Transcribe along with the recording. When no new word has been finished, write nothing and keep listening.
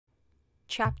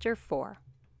Chapter 4.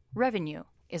 Revenue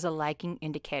is a lagging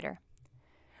indicator.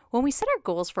 When we set our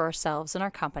goals for ourselves and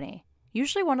our company,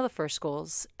 usually one of the first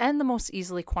goals, and the most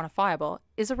easily quantifiable,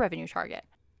 is a revenue target.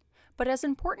 But as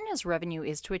important as revenue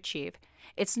is to achieve,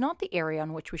 it's not the area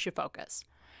on which we should focus.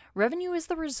 Revenue is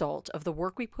the result of the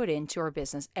work we put into our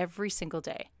business every single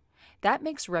day. That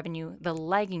makes revenue the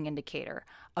lagging indicator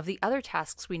of the other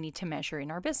tasks we need to measure in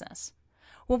our business.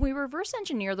 When we reverse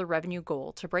engineer the revenue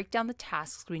goal to break down the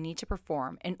tasks we need to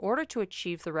perform in order to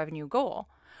achieve the revenue goal,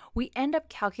 we end up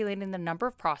calculating the number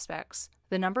of prospects,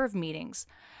 the number of meetings,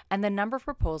 and the number of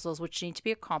proposals which need to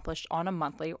be accomplished on a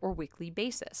monthly or weekly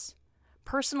basis.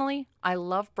 Personally, I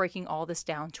love breaking all this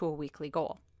down to a weekly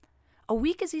goal. A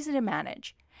week is easy to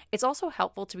manage. It's also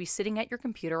helpful to be sitting at your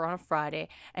computer on a Friday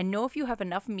and know if you have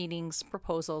enough meetings,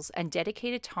 proposals, and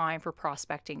dedicated time for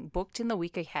prospecting booked in the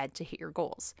week ahead to hit your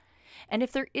goals. And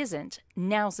if there isn't,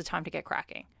 now's the time to get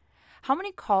cracking. How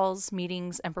many calls,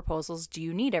 meetings, and proposals do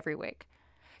you need every week?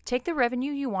 Take the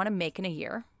revenue you want to make in a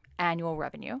year, annual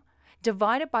revenue,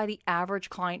 divide it by the average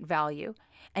client value,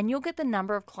 and you'll get the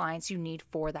number of clients you need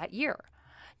for that year.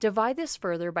 Divide this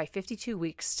further by 52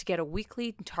 weeks to get a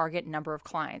weekly target number of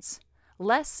clients.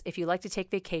 Less if you like to take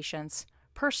vacations.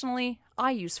 Personally,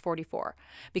 I use 44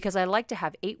 because I like to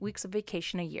have 8 weeks of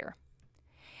vacation a year.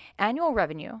 Annual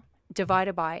revenue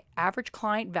divided by average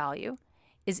client value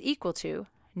is equal to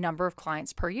number of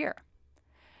clients per year.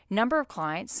 Number of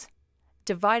clients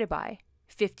divided by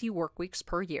 50 work weeks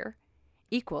per year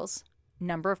equals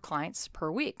number of clients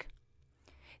per week.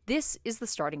 This is the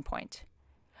starting point.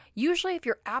 Usually, if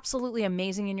you're absolutely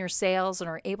amazing in your sales and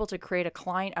are able to create a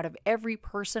client out of every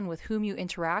person with whom you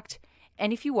interact,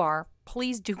 and if you are,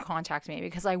 please do contact me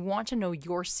because I want to know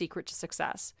your secret to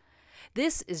success.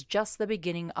 This is just the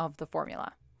beginning of the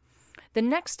formula. The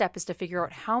next step is to figure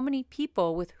out how many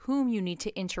people with whom you need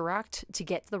to interact to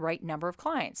get the right number of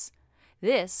clients.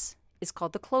 This is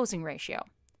called the closing ratio.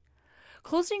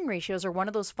 Closing ratios are one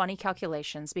of those funny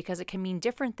calculations because it can mean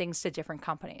different things to different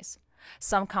companies.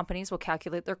 Some companies will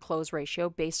calculate their close ratio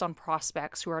based on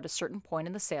prospects who are at a certain point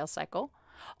in the sales cycle.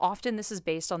 Often this is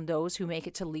based on those who make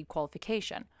it to lead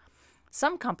qualification.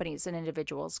 Some companies and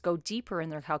individuals go deeper in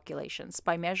their calculations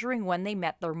by measuring when they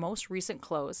met their most recent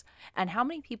close and how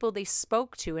many people they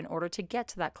spoke to in order to get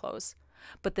to that close.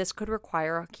 But this could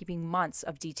require keeping months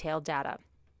of detailed data.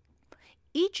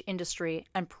 Each industry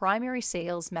and primary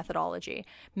sales methodology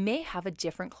may have a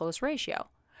different close ratio.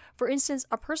 For instance,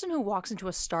 a person who walks into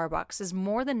a Starbucks is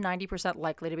more than 90%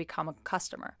 likely to become a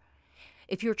customer.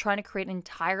 If you're trying to create an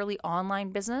entirely online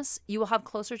business, you will have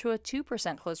closer to a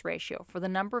 2% close ratio for the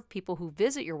number of people who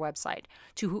visit your website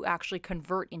to who actually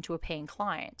convert into a paying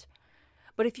client.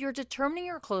 But if you're determining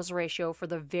your close ratio for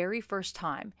the very first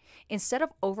time, instead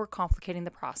of overcomplicating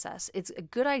the process, it's a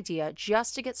good idea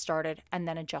just to get started and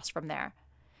then adjust from there.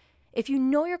 If you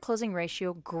know your closing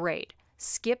ratio, great.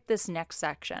 Skip this next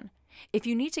section. If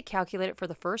you need to calculate it for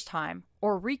the first time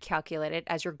or recalculate it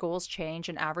as your goals change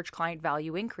and average client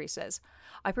value increases,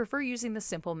 I prefer using the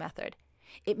simple method.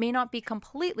 It may not be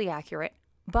completely accurate,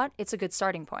 but it's a good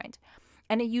starting point.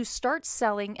 And you start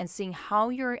selling and seeing how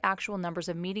your actual numbers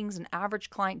of meetings and average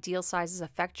client deal sizes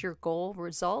affect your goal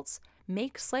results,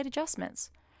 make slight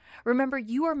adjustments. Remember,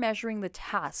 you are measuring the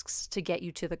tasks to get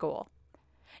you to the goal.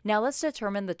 Now let's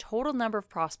determine the total number of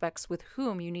prospects with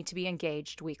whom you need to be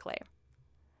engaged weekly.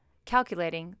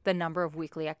 Calculating the number of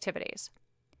weekly activities.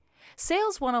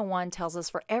 Sales 101 tells us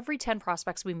for every 10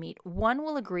 prospects we meet, one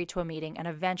will agree to a meeting and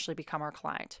eventually become our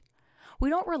client.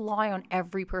 We don't rely on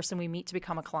every person we meet to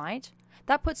become a client.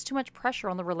 That puts too much pressure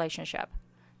on the relationship.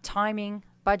 Timing,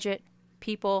 budget,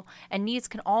 people, and needs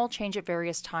can all change at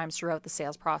various times throughout the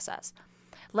sales process.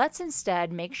 Let's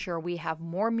instead make sure we have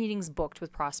more meetings booked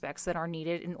with prospects than are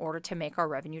needed in order to make our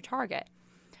revenue target.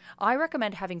 I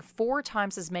recommend having 4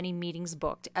 times as many meetings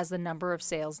booked as the number of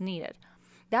sales needed.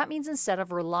 That means instead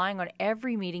of relying on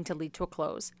every meeting to lead to a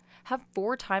close, have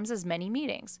 4 times as many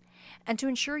meetings. And to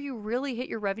ensure you really hit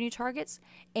your revenue targets,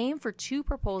 aim for 2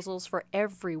 proposals for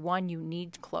every one you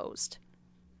need closed.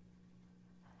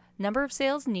 Number of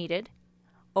sales needed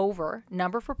over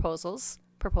number of proposals.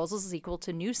 Proposals is equal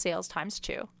to new sales times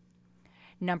 2.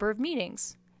 Number of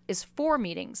meetings is 4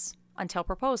 meetings until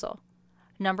proposal.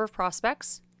 Number of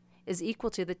prospects is equal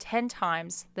to the 10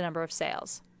 times the number of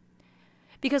sales.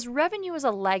 Because revenue is a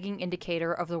lagging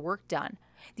indicator of the work done,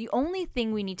 the only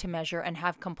thing we need to measure and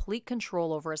have complete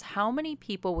control over is how many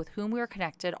people with whom we are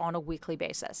connected on a weekly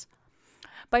basis.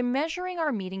 By measuring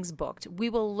our meetings booked,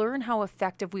 we will learn how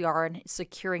effective we are in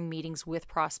securing meetings with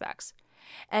prospects.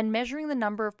 And measuring the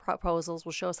number of proposals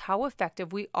will show us how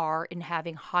effective we are in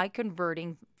having high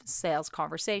converting sales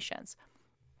conversations.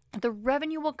 The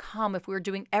revenue will come if we're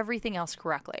doing everything else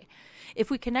correctly.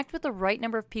 If we connect with the right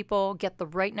number of people, get the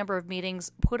right number of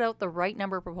meetings, put out the right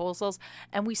number of proposals,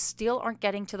 and we still aren't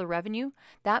getting to the revenue,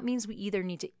 that means we either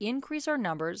need to increase our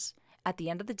numbers. At the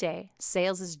end of the day,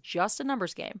 sales is just a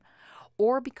numbers game,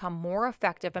 or become more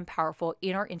effective and powerful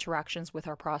in our interactions with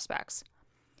our prospects.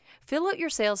 Fill out your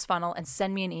sales funnel and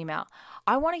send me an email.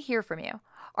 I want to hear from you.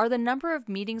 Are the number of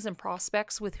meetings and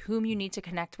prospects with whom you need to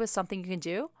connect with something you can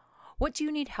do? What do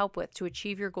you need help with to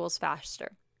achieve your goals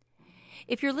faster?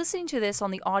 If you're listening to this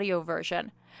on the audio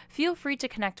version, feel free to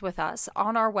connect with us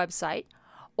on our website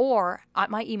or at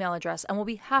my email address, and we'll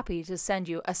be happy to send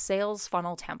you a sales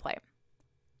funnel template.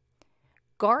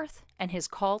 Garth and his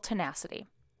call tenacity.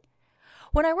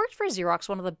 When I worked for Xerox,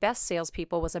 one of the best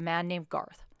salespeople was a man named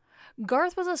Garth.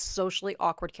 Garth was a socially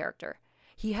awkward character.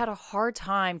 He had a hard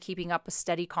time keeping up a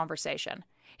steady conversation.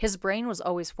 His brain was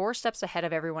always 4 steps ahead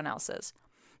of everyone else's.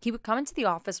 He would come into the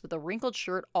office with a wrinkled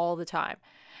shirt all the time,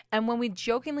 and when we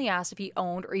jokingly asked if he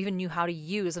owned or even knew how to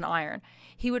use an iron,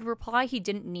 he would reply he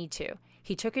didn't need to.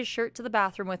 He took his shirt to the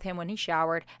bathroom with him when he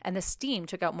showered, and the steam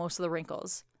took out most of the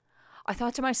wrinkles. I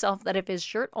thought to myself that if his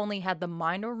shirt only had the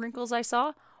minor wrinkles I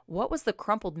saw, what was the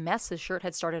crumpled mess his shirt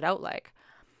had started out like?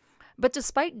 But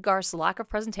despite Garth's lack of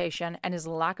presentation and his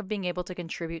lack of being able to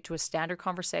contribute to a standard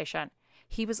conversation,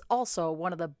 he was also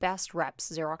one of the best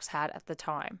reps Xerox had at the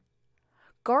time.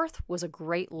 Garth was a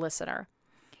great listener.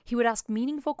 He would ask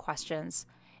meaningful questions,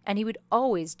 and he would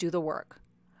always do the work.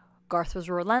 Garth was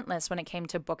relentless when it came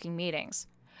to booking meetings.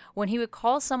 When he would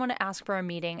call someone to ask for a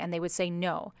meeting and they would say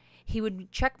no, he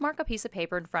would checkmark a piece of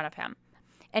paper in front of him.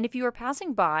 And if you were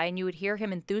passing by and you would hear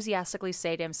him enthusiastically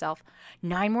say to himself,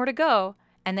 9 more to go,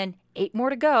 and then 8 more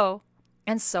to go,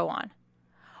 and so on.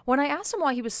 When I asked him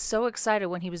why he was so excited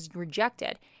when he was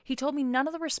rejected, he told me none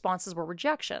of the responses were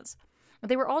rejections.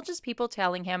 They were all just people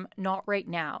telling him, not right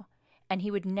now, and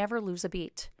he would never lose a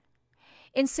beat.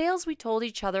 In sales, we told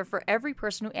each other for every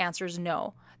person who answers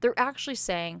no, they're actually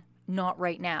saying, not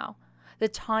right now. The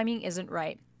timing isn't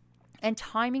right. And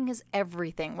timing is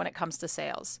everything when it comes to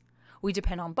sales. We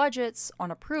depend on budgets,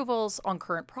 on approvals, on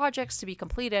current projects to be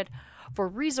completed, for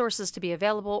resources to be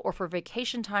available, or for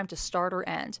vacation time to start or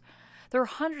end. There are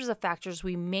hundreds of factors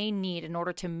we may need in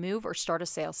order to move or start a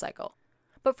sales cycle.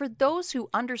 But for those who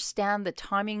understand the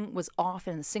timing was off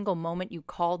in the single moment you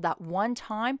called, that one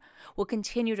time will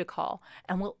continue to call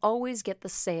and will always get the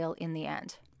sale in the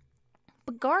end.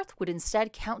 But Garth would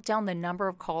instead count down the number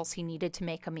of calls he needed to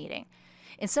make a meeting.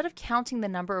 Instead of counting the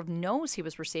number of no's he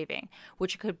was receiving,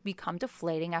 which could become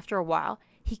deflating after a while,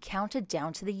 he counted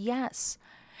down to the yes.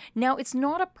 Now, it's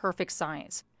not a perfect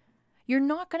science. You're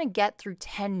not going to get through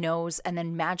 10 no's and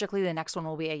then magically the next one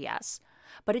will be a yes.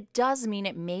 But it does mean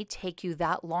it may take you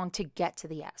that long to get to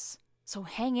the yes. So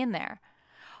hang in there.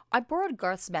 I borrowed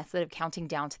Garth's method of counting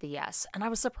down to the yes, and I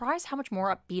was surprised how much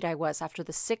more upbeat I was after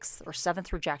the 6th or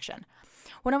 7th rejection.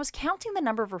 When I was counting the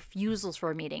number of refusals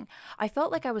for a meeting, I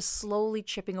felt like I was slowly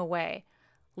chipping away,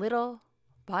 little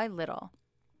by little.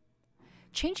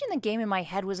 Changing the game in my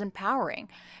head was empowering,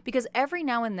 because every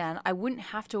now and then I wouldn't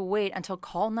have to wait until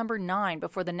call number 9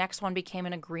 before the next one became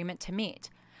an agreement to meet.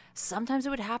 Sometimes it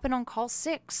would happen on call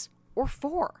 6 or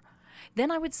 4.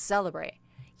 Then I would celebrate.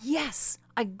 Yes,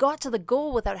 I got to the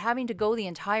goal without having to go the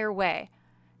entire way.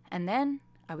 And then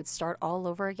I would start all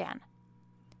over again.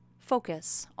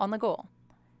 Focus on the goal.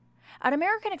 At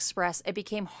American Express, it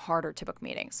became harder to book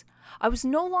meetings. I was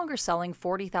no longer selling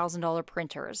 $40,000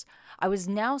 printers. I was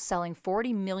now selling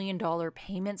 $40 million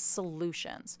payment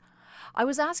solutions. I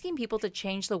was asking people to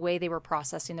change the way they were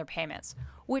processing their payments,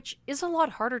 which is a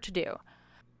lot harder to do.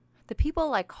 The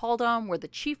people I called on were the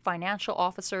chief financial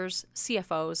officers,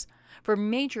 CFOs, for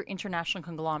major international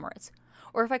conglomerates.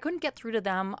 Or if I couldn't get through to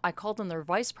them, I called on their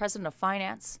vice president of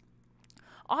finance.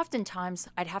 Oftentimes,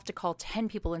 I'd have to call 10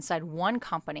 people inside one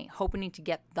company, hoping to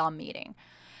get the meeting.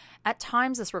 At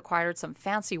times, this required some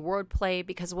fancy wordplay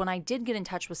because when I did get in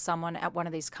touch with someone at one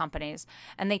of these companies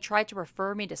and they tried to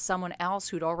refer me to someone else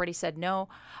who'd already said no,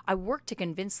 I worked to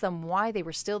convince them why they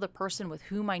were still the person with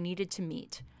whom I needed to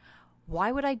meet.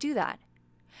 Why would I do that?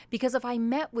 Because if I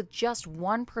met with just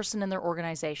one person in their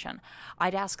organization,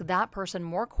 I'd ask that person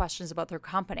more questions about their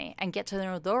company and get to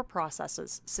know their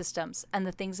processes, systems, and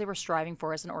the things they were striving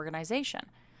for as an organization.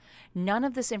 None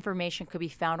of this information could be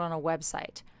found on a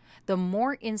website. The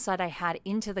more insight I had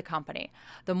into the company,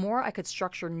 the more I could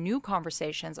structure new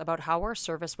conversations about how our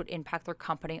service would impact their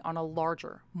company on a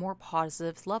larger, more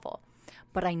positive level.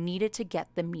 But I needed to get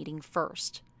the meeting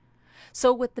first.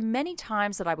 So with the many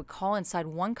times that I would call inside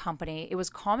one company, it was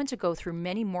common to go through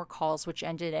many more calls which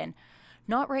ended in,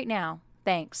 "Not right now,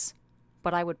 thanks,"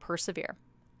 but I would persevere.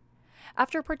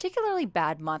 After a particularly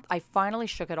bad month, I finally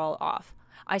shook it all off.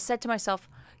 I said to myself,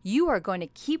 you are going to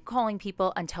keep calling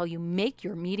people until you make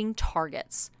your meeting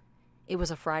targets. It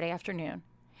was a Friday afternoon.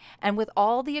 And with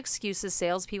all the excuses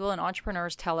salespeople and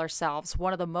entrepreneurs tell ourselves,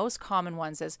 one of the most common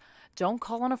ones is, don't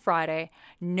call on a Friday.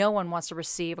 No one wants to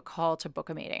receive a call to book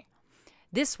a meeting.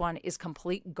 This one is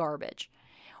complete garbage.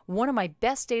 One of my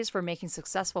best days for making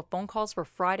successful phone calls were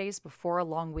Fridays before a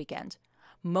long weekend.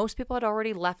 Most people had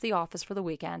already left the office for the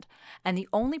weekend, and the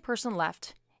only person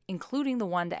left, including the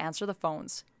one to answer the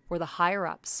phones, were the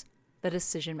higher-ups, the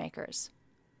decision makers.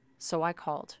 So I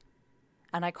called,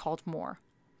 and I called more.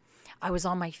 I was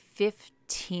on my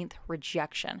 15th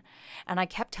rejection, and I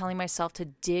kept telling myself to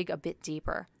dig a bit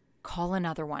deeper, call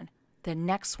another one. The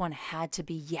next one had to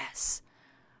be yes.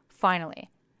 Finally,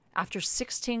 after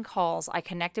 16 calls, I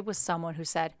connected with someone who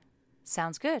said,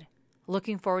 sounds good.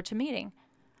 Looking forward to meeting.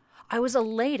 I was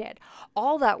elated.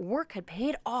 All that work had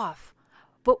paid off.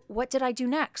 But what did I do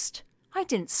next? I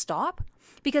didn't stop,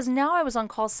 because now I was on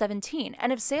call 17,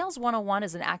 and if Sales 101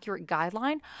 is an accurate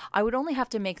guideline, I would only have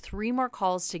to make 3 more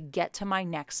calls to get to my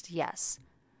next yes.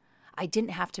 I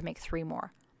didn't have to make 3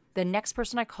 more. The next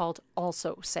person I called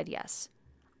also said yes.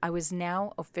 I was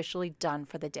now officially done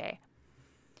for the day.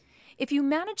 If you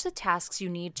manage the tasks you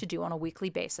need to do on a weekly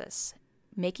basis,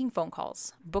 making phone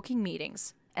calls, booking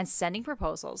meetings, and sending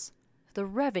proposals, the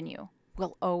revenue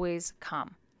will always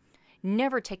come.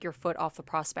 Never take your foot off the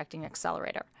prospecting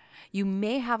accelerator. You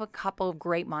may have a couple of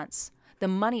great months. The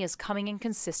money is coming in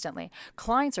consistently.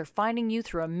 Clients are finding you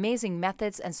through amazing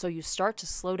methods, and so you start to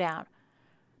slow down.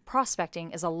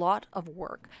 Prospecting is a lot of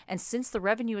work, and since the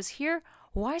revenue is here,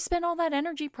 why spend all that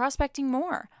energy prospecting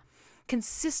more?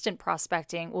 Consistent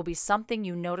prospecting will be something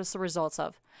you notice the results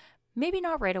of. Maybe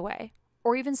not right away,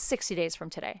 or even 60 days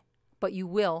from today, but you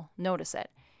will notice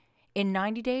it. In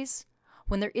 90 days,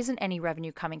 when there isn't any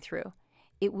revenue coming through,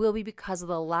 it will be because of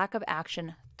the lack of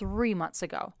action 3 months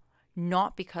ago,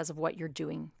 not because of what you're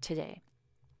doing today.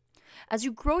 As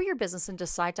you grow your business and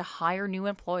decide to hire new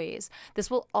employees, this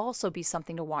will also be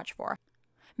something to watch for.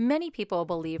 Many people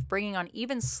believe bringing on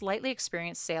even slightly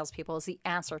experienced salespeople is the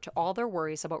answer to all their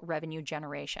worries about revenue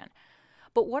generation.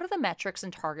 But what are the metrics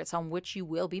and targets on which you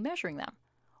will be measuring them?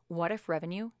 What if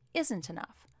revenue isn't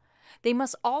enough? They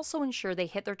must also ensure they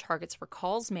hit their targets for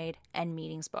calls made and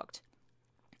meetings booked.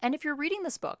 And if you're reading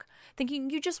this book thinking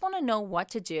you just want to know what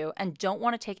to do and don't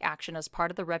want to take action as part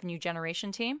of the revenue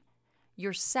generation team,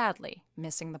 you're sadly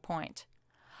missing the point.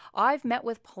 I've met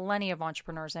with plenty of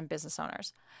entrepreneurs and business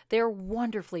owners. They're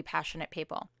wonderfully passionate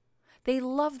people. They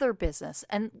love their business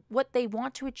and what they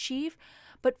want to achieve,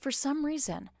 but for some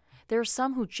reason, there are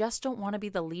some who just don't want to be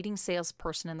the leading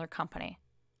salesperson in their company.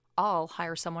 I'll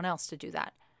hire someone else to do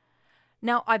that.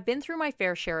 Now, I've been through my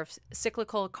fair share of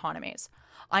cyclical economies.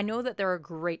 I know that there are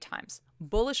great times,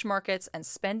 bullish markets, and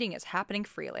spending is happening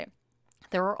freely.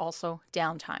 There are also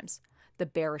down times, the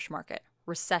bearish market,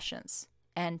 recessions,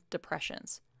 and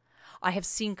depressions. I have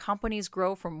seen companies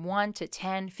grow from 1 to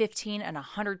 10, 15, and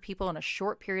 100 people in a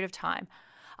short period of time.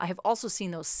 I have also seen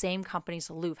those same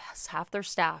companies lose half their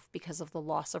staff because of the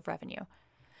loss of revenue.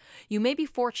 You may be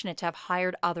fortunate to have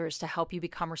hired others to help you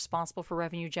become responsible for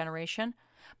revenue generation,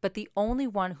 but the only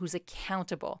one who's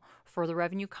accountable for the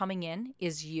revenue coming in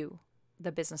is you,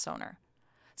 the business owner.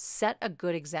 Set a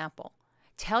good example.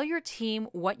 Tell your team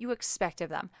what you expect of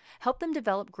them. Help them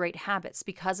develop great habits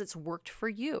because it's worked for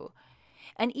you.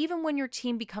 And even when your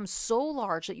team becomes so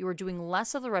large that you are doing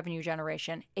less of the revenue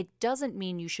generation, it doesn't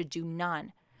mean you should do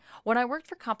none. When I worked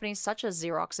for companies such as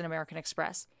Xerox and American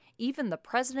Express, even the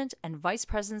president and vice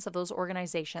presidents of those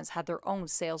organizations had their own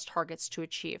sales targets to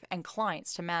achieve and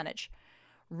clients to manage.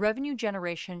 Revenue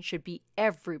generation should be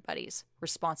everybody's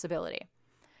responsibility.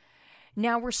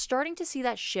 Now we're starting to see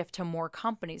that shift to more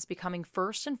companies becoming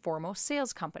first and foremost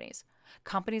sales companies.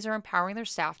 Companies are empowering their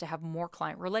staff to have more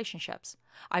client relationships.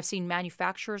 I've seen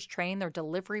manufacturers train their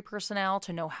delivery personnel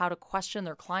to know how to question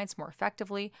their clients more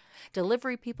effectively.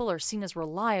 Delivery people are seen as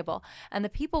reliable, and the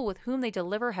people with whom they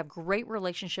deliver have great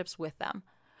relationships with them.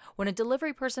 When a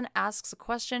delivery person asks a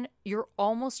question, you're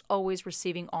almost always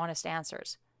receiving honest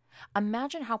answers.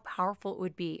 Imagine how powerful it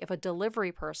would be if a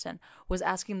delivery person was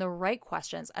asking the right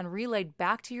questions and relayed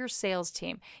back to your sales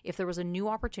team if there was a new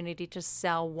opportunity to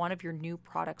sell one of your new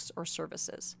products or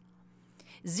services.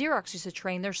 Xerox used to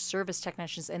train their service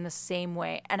technicians in the same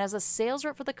way, and as a sales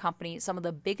rep for the company, some of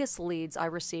the biggest leads I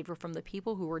received were from the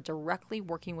people who were directly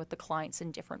working with the clients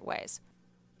in different ways.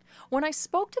 When I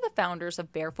spoke to the founders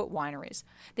of Barefoot Wineries,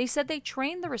 they said they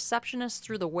trained the receptionists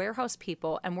through the warehouse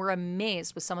people and were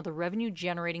amazed with some of the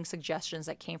revenue-generating suggestions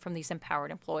that came from these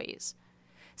empowered employees.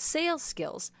 Sales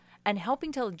skills And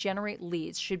helping to generate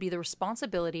leads should be the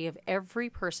responsibility of every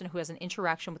person who has an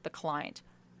interaction with the client,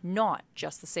 not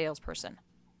just the salesperson.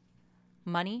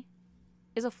 Money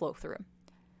is a flow-through.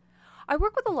 I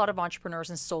work with a lot of entrepreneurs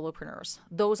and solopreneurs,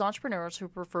 those entrepreneurs who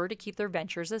prefer to keep their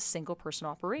ventures as single-person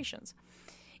operations.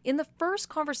 In the first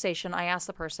conversation, I ask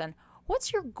the person,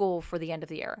 "What's your goal for the end of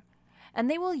the year?" And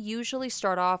they will usually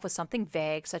start off with something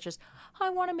vague, such as,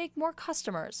 "I want to make more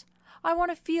customers. I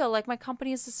want to feel like my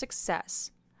company is a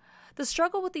success." The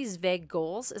struggle with these vague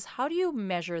goals is, how do you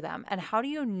measure them and how do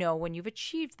you know when you've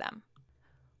achieved them?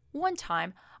 One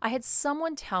time, I had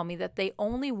someone tell me that they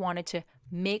only wanted to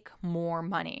make more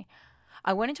money.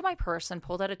 I went into my purse and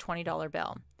pulled out a $20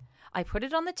 bill. I put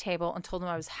it on the table and told them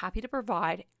I was happy to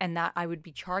provide and that I would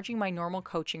be charging my normal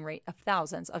coaching rate of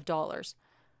thousands of dollars.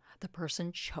 The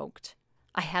person choked.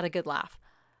 I had a good laugh.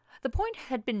 The point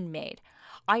had been made.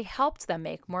 I helped them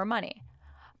make more money.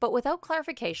 But without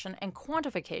clarification and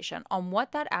quantification on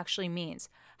what that actually means,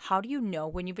 how do you know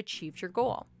when you've achieved your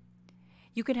goal?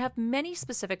 You can have many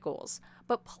specific goals,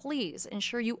 but please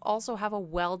ensure you also have a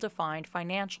well-defined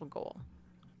financial goal.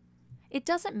 It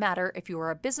doesn't matter if you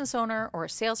are a business owner or a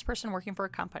salesperson working for a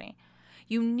company.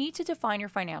 You need to define your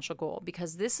financial goal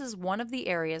because this is one of the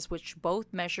areas which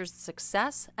both measures the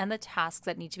success and the tasks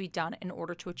that need to be done in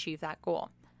order to achieve that goal.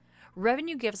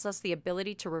 Revenue gives us the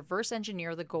ability to reverse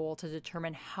engineer the goal to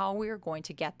determine how we are going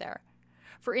to get there.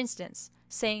 For instance,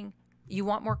 saying you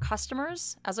want more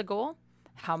customers as a goal.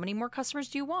 How many more customers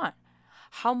do you want?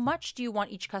 How much do you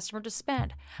want each customer to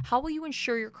spend? How will you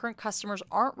ensure your current customers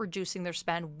aren't reducing their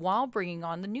spend while bringing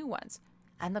on the new ones?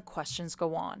 And the questions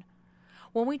go on.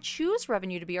 When we choose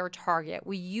revenue to be our target,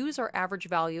 we use our average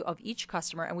value of each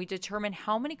customer and we determine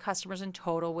how many customers in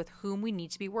total with whom we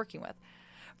need to be working with.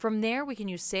 From there, we can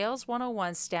use Sales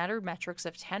 101's standard metrics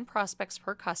of 10 prospects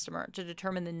per customer to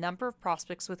determine the number of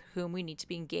prospects with whom we need to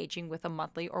be engaging with a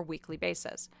monthly or weekly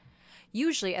basis.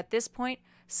 Usually at this point,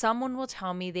 someone will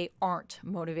tell me they aren't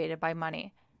motivated by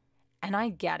money. And I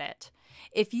get it.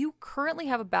 If you currently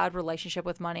have a bad relationship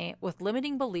with money, with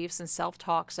limiting beliefs and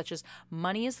self-talk such as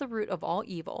money is the root of all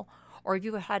evil, or if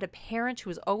you had a parent who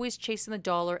was always chasing the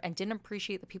dollar and didn't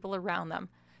appreciate the people around them,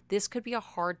 this could be a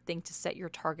hard thing to set your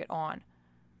target on.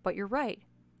 But you're right.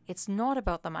 It's not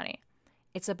about the money.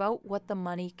 It's about what the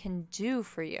money can do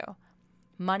for you.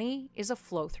 Money is a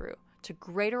flow-through to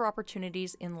greater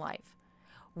opportunities in life.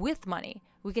 With money,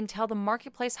 we can tell the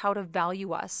marketplace how to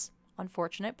value us.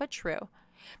 Unfortunate, but true.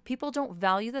 People don't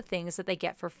value the things that they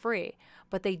get for free,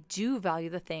 but they do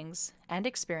value the things and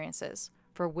experiences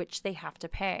for which they have to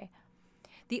pay.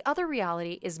 The other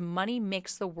reality is money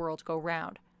makes the world go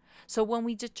round. So when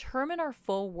we determine our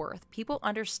full worth, people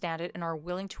understand it and are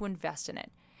willing to invest in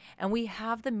it. And we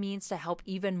have the means to help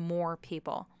even more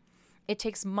people. It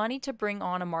takes money to bring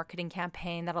on a marketing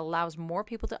campaign that allows more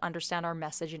people to understand our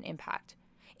message and impact.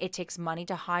 It takes money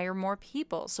to hire more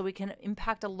people so we can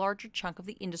impact a larger chunk of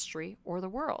the industry or the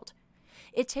world.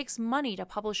 It takes money to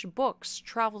publish books,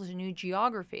 travel to new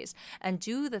geographies, and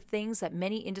do the things that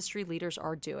many industry leaders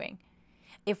are doing.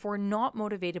 If we're not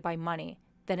motivated by money,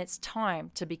 then it's time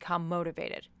to become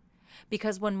motivated.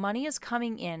 Because when money is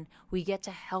coming in, we get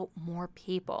to help more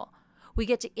people. We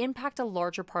get to impact a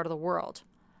larger part of the world.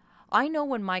 I know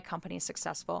when my company is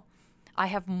successful, I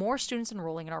have more students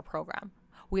enrolling in our program.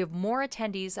 We have more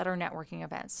attendees at our networking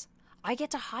events. I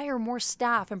get to hire more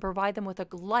staff and provide them with a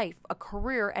life, a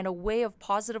career, and a way of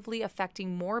positively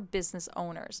affecting more business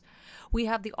owners. We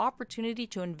have the opportunity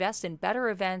to invest in better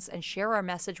events and share our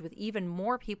message with even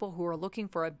more people who are looking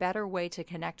for a better way to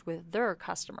connect with their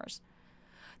customers.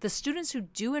 The students who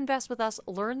do invest with us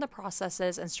learn the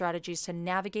processes and strategies to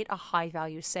navigate a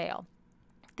high-value sale.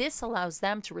 This allows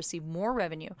them to receive more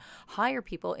revenue, hire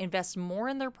people, invest more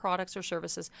in their products or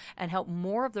services, and help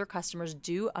more of their customers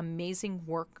do amazing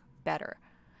work better.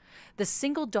 The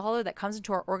single dollar that comes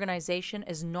into our organization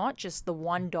is not just the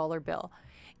 $1 bill.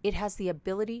 It has the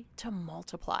ability to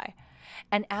multiply.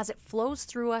 And as it flows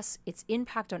through us, its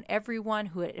impact on everyone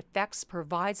who it affects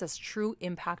provides us true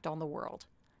impact on the world.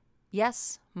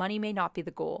 Yes, money may not be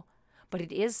the goal, but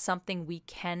it is something we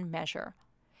can measure.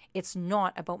 It's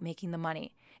not about making the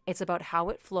money. It's about how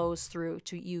it flows through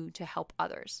to you to help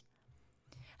others.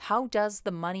 How does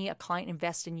the money a client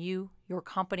invests in you, your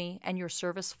company, and your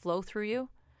service flow through you?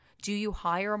 Do you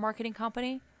hire a marketing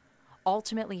company?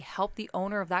 Ultimately help the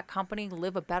owner of that company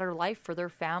live a better life for their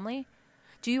family?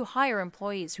 Do you hire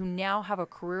employees who now have a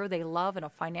career they love and a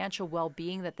financial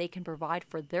well-being that they can provide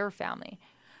for their family?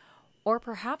 Or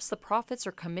perhaps the profits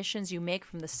or commissions you make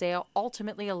from the sale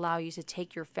ultimately allow you to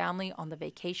take your family on the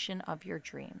vacation of your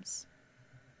dreams.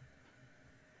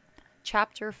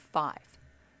 Chapter 5.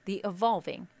 The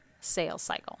Evolving sales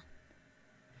cycle.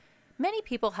 Many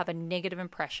people have a negative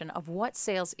impression of what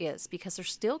sales is because they're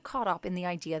still caught up in the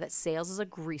idea that sales is a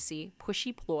greasy,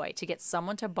 pushy ploy to get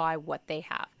someone to buy what they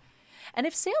have. And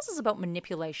if sales is about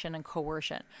manipulation and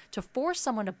coercion, to force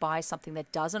someone to buy something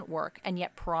that doesn't work and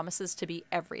yet promises to be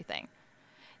everything.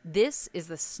 This is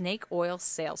the snake oil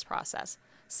sales process,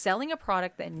 selling a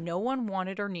product that no one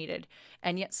wanted or needed,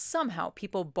 and yet somehow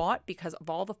people bought because of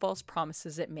all the false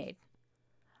promises it made.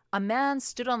 A man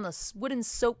stood on the wooden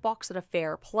soapbox at a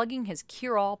fair plugging his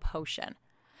cure-all potion.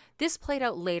 This played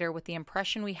out later with the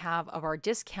impression we have of our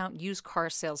discount used car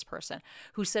salesperson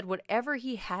who said whatever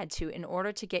he had to in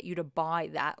order to get you to buy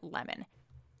that lemon.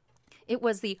 It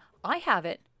was the I have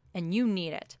it and you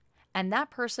need it, and that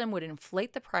person would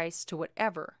inflate the price to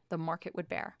whatever the market would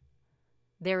bear.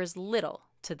 There is little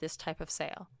to this type of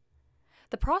sale.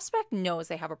 The prospect knows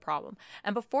they have a problem,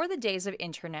 and before the days of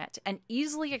internet and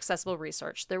easily accessible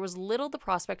research, there was little the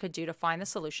prospect could do to find the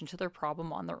solution to their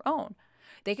problem on their own.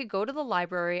 They could go to the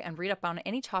library and read up on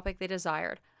any topic they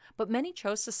desired, but many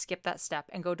chose to skip that step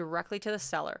and go directly to the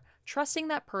seller, trusting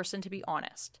that person to be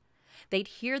honest. They'd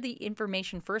hear the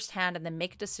information firsthand and then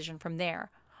make a decision from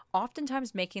there,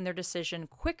 oftentimes making their decision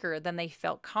quicker than they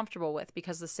felt comfortable with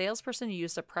because the salesperson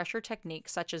used a pressure technique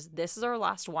such as "this is our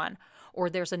last one" or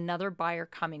 "there's another buyer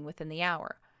coming within the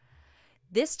hour."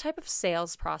 This type of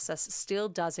sales process still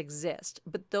does exist,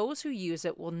 but those who use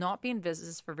it will not be in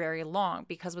business for very long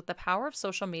because with the power of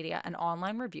social media and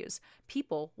online reviews,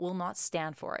 people will not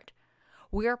stand for it.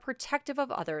 We are protective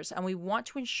of others, and we want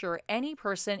to ensure any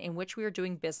person in which we are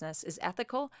doing business is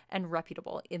ethical and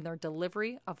reputable in their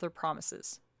delivery of their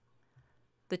promises.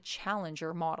 The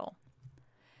challenger model.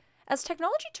 As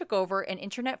technology took over and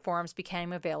internet forums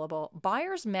became available,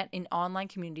 buyers met in online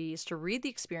communities to read the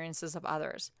experiences of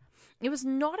others. It was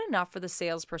not enough for the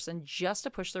salesperson just to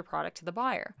push their product to the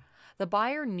buyer. The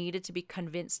buyer needed to be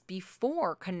convinced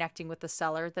before connecting with the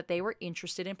seller that they were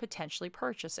interested in potentially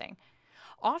purchasing.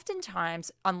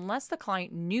 Oftentimes, unless the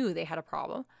client knew they had a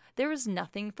problem, there was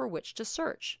nothing for which to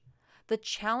search. The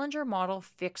challenger model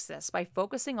fixed this by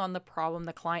focusing on the problem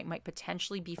the client might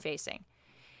potentially be facing.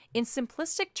 In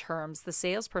simplistic terms, the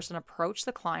salesperson approached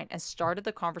the client and started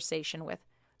the conversation with,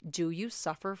 "Do you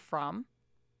suffer from?"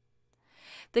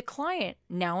 The client,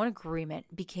 now in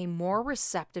agreement, became more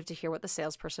receptive to hear what the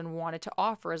salesperson wanted to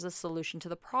offer as a solution to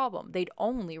the problem they'd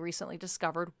only recently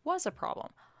discovered was a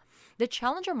problem. The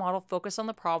challenger model focused on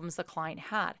the problems the client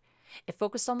had. It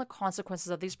focused on the consequences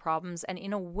of these problems and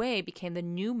in a way became the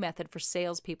new method for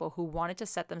salespeople who wanted to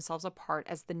set themselves apart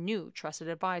as the new trusted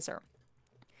advisor.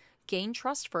 Gain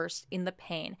trust first in the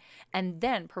pain and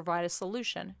then provide a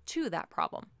solution to that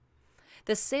problem.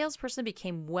 The salesperson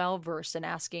became well versed in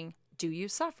asking, "Do you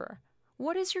suffer?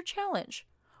 What is your challenge?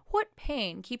 What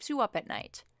pain keeps you up at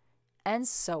night?" And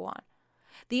so on.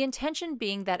 The intention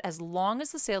being that as long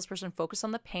as the salesperson focused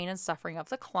on the pain and suffering of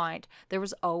the client, there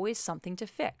was always something to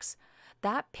fix.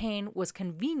 That pain was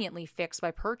conveniently fixed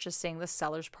by purchasing the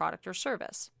seller's product or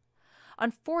service.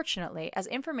 Unfortunately, as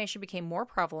information became more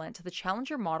prevalent, the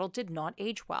challenger model did not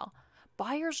age well.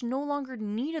 Buyers no longer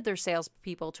needed their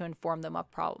salespeople to inform them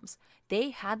of problems.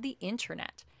 They had the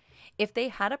internet. If they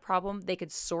had a problem, they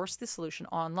could source the solution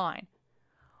online.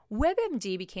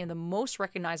 WebMD became the most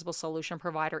recognizable solution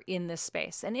provider in this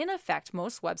space, and in effect,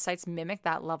 most websites mimic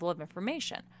that level of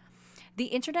information. The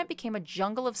internet became a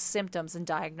jungle of symptoms and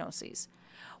diagnoses.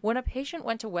 When a patient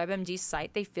went to WebMD's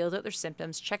site, they filled out their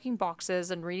symptoms, checking boxes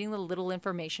and reading the little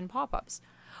information pop-ups.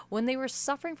 When they were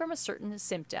suffering from a certain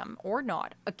symptom or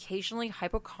not, occasionally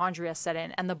hypochondria set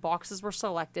in and the boxes were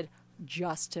selected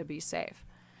just to be safe.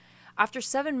 After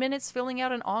 7 minutes filling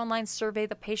out an online survey,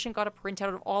 the patient got a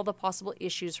printout of all the possible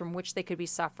issues from which they could be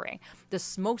suffering,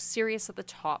 the most serious at the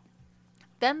top.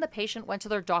 Then the patient went to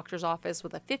their doctor's office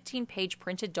with a 15-page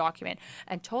printed document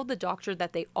and told the doctor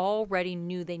that they already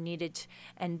knew they needed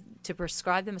and to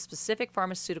prescribe them a specific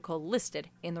pharmaceutical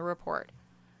listed in the report.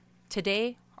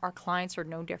 Today, our clients are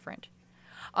no different.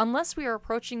 Unless we are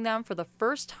approaching them for the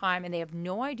first time and they have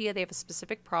no idea they have a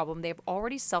specific problem, they have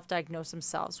already self-diagnosed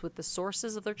themselves with the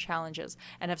sources of their challenges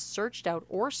and have searched out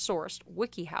or sourced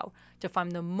WikiHow to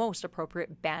find the most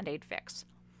appropriate Band-Aid fix.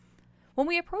 When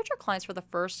we approach our clients for the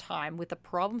first time with the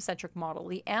problem-centric model,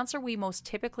 the answer we most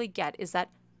typically get is that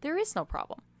there is no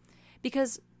problem.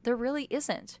 Because there really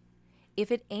isn't.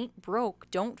 If it ain't broke,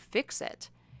 don't fix it.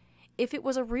 If it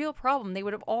was a real problem, they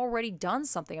would have already done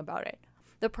something about it.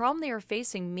 The problem they are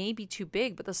facing may be too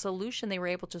big, but the solution they were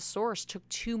able to source took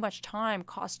too much time,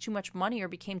 cost too much money, or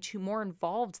became too more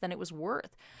involved than it was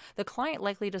worth. The client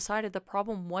likely decided the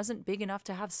problem wasn't big enough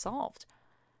to have solved.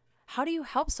 How do you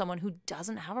help someone who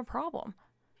doesn't have a problem?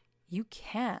 You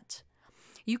can't.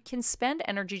 You can spend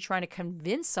energy trying to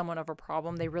convince someone of a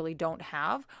problem they really don't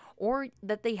have, or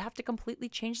that they have to completely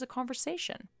change the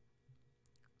conversation.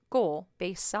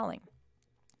 Goal-based selling.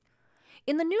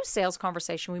 In the new sales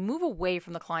conversation, we move away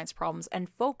from the client's problems and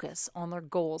focus on their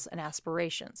goals and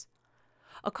aspirations.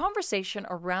 A conversation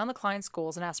around the client's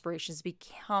goals and aspirations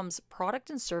becomes product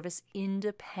and service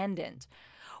independent.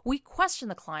 We question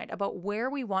the client about where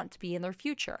we want to be in their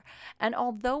future. And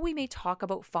although we may talk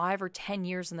about 5 or 10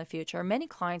 years in the future, many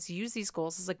clients use these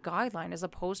goals as a guideline as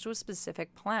opposed to a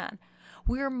specific plan.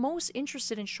 We are most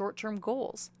interested in short-term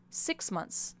goals, 6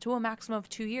 months to a maximum of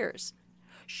 2 years.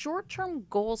 Short-term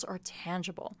goals are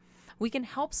tangible. We can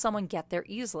help someone get there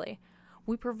easily.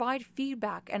 We provide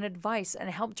feedback and advice and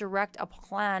help direct a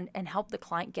plan and help the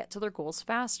client get to their goals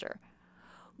faster.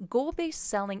 Goal-based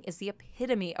selling is the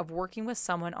epitome of working with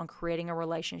someone on creating a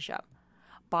relationship.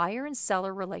 Buyer and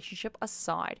seller relationship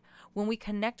aside, when we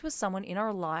connect with someone in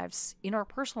our lives, in our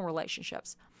personal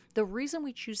relationships, the reason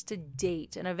we choose to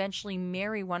date and eventually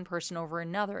marry one person over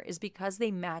another is because they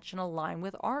match and align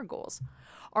with our goals.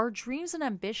 Our dreams and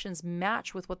ambitions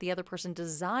match with what the other person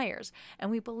desires, and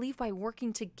we believe by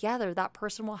working together, that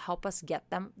person will help us get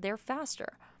them there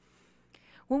faster.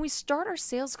 When we start our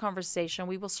sales conversation,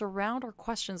 we will surround our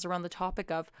questions around the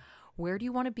topic of, where do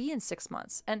you want to be in 6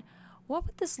 months? And what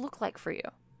would this look like for you?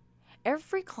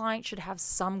 Every client should have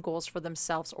some goals for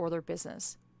themselves or their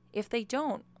business. If they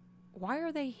don't, why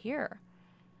are they here?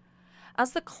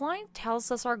 As the client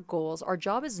tells us our goals, our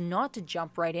job is not to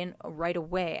jump right in right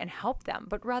away and help them,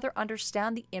 but rather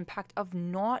understand the impact of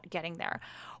not getting there.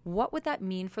 What would that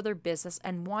mean for their business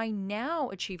and why now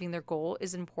achieving their goal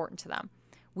is important to them?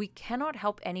 We cannot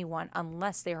help anyone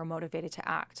unless they are motivated to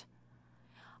act.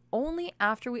 Only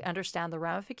after we understand the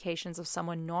ramifications of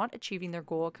someone not achieving their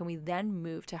goal can we then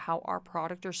move to how our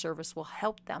product or service will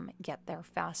help them get there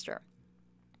faster.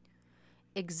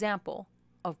 Example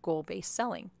of goal-based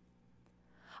selling.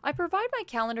 I provide my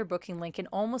calendar booking link in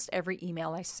almost every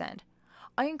email I send.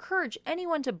 I encourage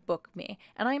anyone to book me,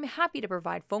 and I am happy to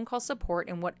provide phone call support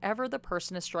in whatever the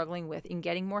person is struggling with in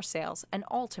getting more sales and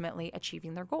ultimately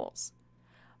achieving their goals.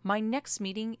 My next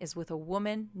meeting is with a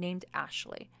woman named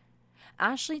Ashley.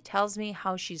 Ashley tells me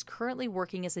how she's currently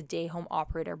working as a day home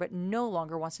operator but no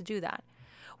longer wants to do that.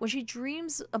 What she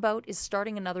dreams about is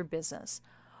starting another business,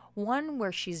 one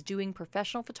where she's doing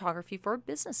professional photography for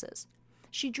businesses.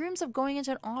 She dreams of going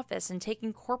into an office and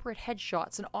taking corporate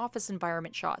headshots and office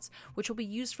environment shots, which will be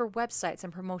used for websites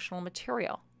and promotional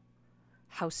material.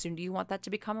 How soon do you want that to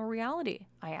become a reality?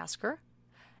 I ask her.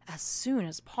 As soon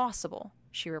as possible,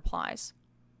 she replies.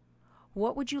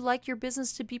 What would you like your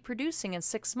business to be producing in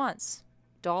 6 months?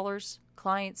 Dollars,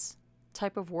 clients,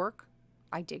 type of work?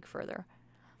 I dig further.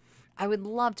 I would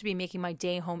love to be making my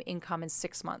day home income in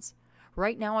 6 months.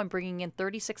 Right now, I'm bringing in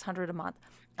 $3,600 a month.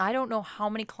 I don't know how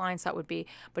many clients that would be,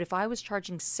 but if I was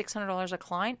charging $600 a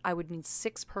client, I would need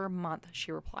 6 per month,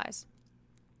 she replies.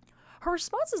 Her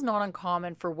response is not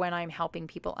uncommon for when I'm helping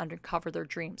people uncover their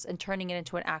dreams and turning it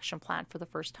into an action plan for the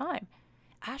first time.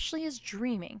 Ashley is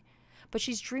dreaming, but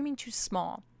she's dreaming too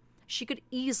small. She could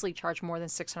easily charge more than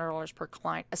 $600 per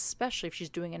client, especially if she's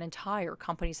doing an entire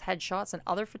company's headshots and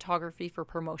other photography for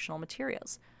promotional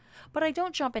materials. But I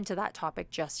don't jump into that topic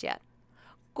just yet.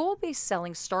 Goal-based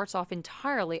selling starts off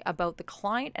entirely about the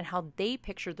client and how they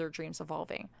picture their dreams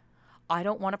evolving. I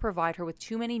don't want to provide her with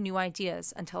too many new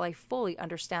ideas until I fully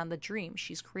understand the dream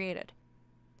she's created.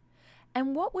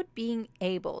 And what would being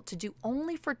able to do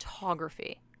only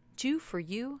photography do for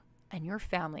you and your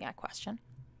family, I question?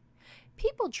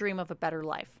 People dream of a better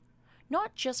life,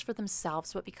 not just for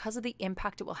themselves, but because of the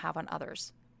impact it will have on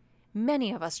others.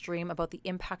 Many of us dream about the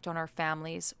impact on our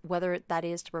families, whether that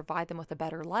is to provide them with a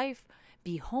better life,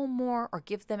 be home more, or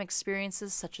give them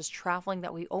experiences such as traveling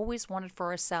that we always wanted for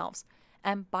ourselves,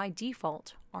 and by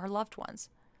default, our loved ones.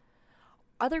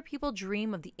 Other people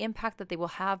dream of the impact that they will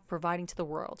have providing to the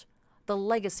world, the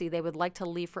legacy they would like to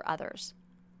leave for others.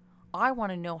 I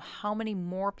want to know how many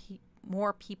more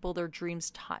people their dreams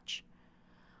touch.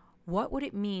 What would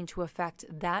it mean to affect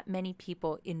that many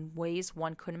people in ways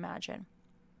one could imagine?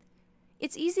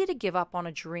 It's easy to give up on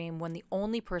a dream when the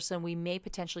only person we may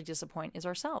potentially disappoint is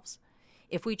ourselves.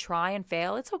 If we try and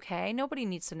fail, it's okay. Nobody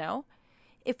needs to know.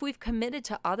 If we've committed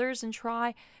to others and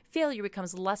try, failure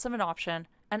becomes less of an option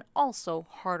and also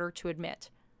harder to admit.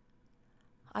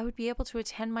 I would be able to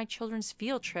attend my children's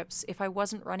field trips if I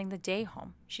wasn't running the day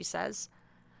home, she says.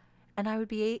 And I would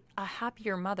be a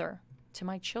happier mother to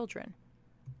my children.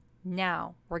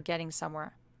 Now we're getting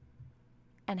somewhere.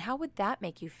 And how would that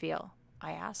make you feel?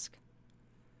 I ask.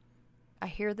 I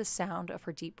hear the sound of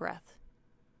her deep breath.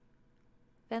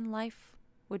 Then life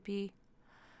would be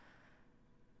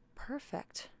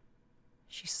perfect.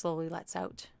 She slowly lets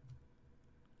out.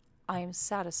 I am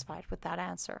satisfied with that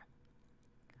answer.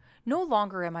 No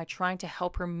longer am I trying to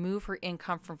help her move her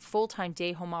income from full-time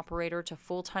day home operator to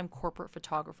full-time corporate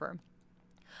photographer.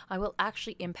 I will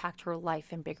actually impact her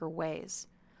life in bigger ways.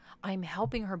 I am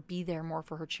helping her be there more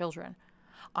for her children.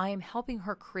 I am helping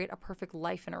her create a perfect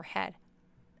life in her head.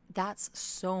 That's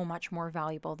so much more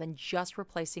valuable than just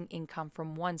replacing income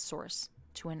from one source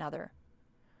to another.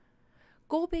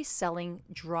 Goal-based selling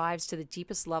drives to the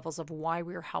deepest levels of why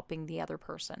we are helping the other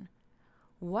person.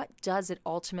 What does it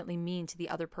ultimately mean to the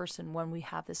other person when we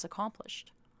have this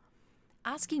accomplished?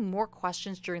 Asking more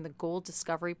questions during the goal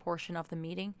discovery portion of the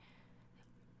meeting,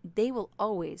 they will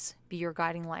always be your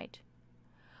guiding light.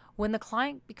 When the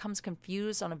client becomes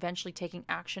confused on eventually taking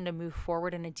action to move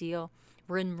forward in a deal,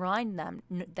 remind them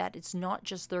that it's not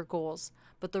just their goals,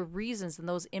 but the reasons and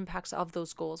those impacts of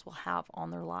those goals will have on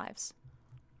their lives.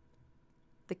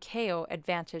 The KO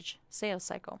Advantage Sales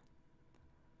Cycle.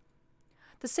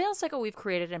 The sales cycle we've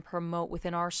created and promote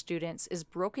within our students is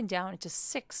broken down into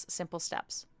 6 simple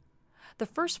steps. The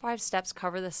first 5 steps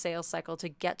cover the sales cycle to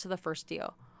get to the first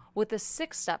deal, with the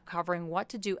 6th step covering what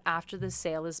to do after the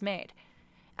sale is made.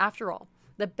 After all,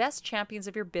 the best champions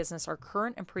of your business are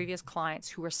current and previous clients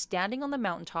who are standing on the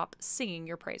mountaintop singing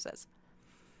your praises.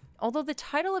 Although the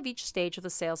title of each stage of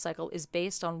the sales cycle is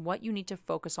based on what you need to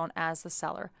focus on as the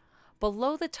seller,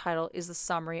 below the title is the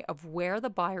summary of where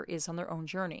the buyer is on their own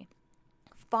journey.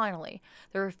 Finally,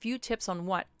 there are a few tips on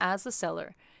what, as the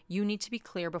seller, you need to be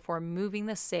clear before moving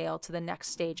the sale to the next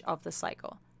stage of the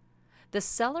cycle. The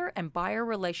seller and buyer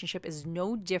relationship is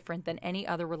no different than any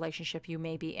other relationship you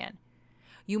may be in.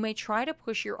 You may try to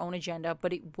push your own agenda,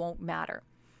 but it won't matter.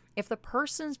 If the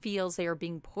person feels they are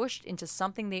being pushed into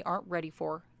something they aren't ready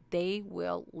for, they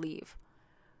will leave.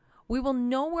 We will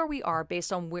know where we are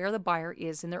based on where the buyer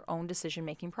is in their own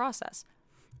decision-making process.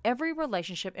 Every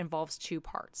relationship involves 2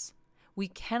 parts. We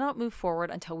cannot move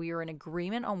forward until we are in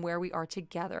agreement on where we are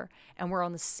together and we're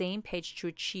on the same page to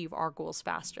achieve our goals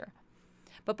faster.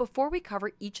 But before we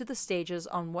cover each of the stages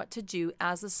on what to do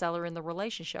as the seller in the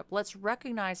relationship, let's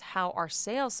recognize how our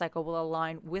sales cycle will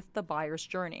align with the buyer's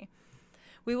journey.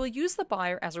 We will use the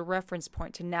buyer as a reference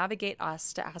point to navigate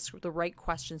us to ask the right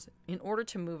questions in order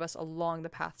to move us along the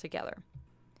path together.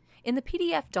 In the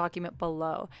PDF document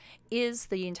below is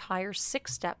the entire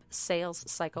 6-step sales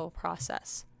cycle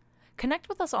process. Connect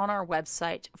with us on our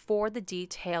website for the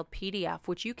detailed PDF,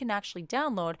 which you can actually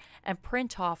download and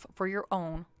print off for your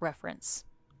own reference.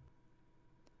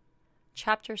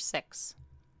 Chapter 6.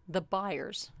 The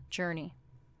Buyer's Journey.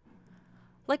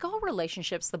 Like all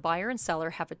relationships, the buyer and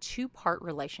seller have a 2-part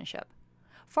relationship.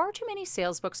 Far too many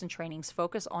sales books and trainings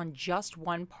focus on just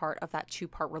one part of that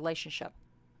 2-part relationship,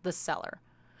 the seller.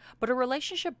 But a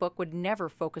relationship book would never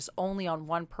focus only on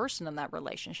one person in that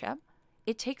relationship.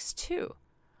 It takes 2.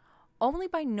 Only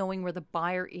by knowing where the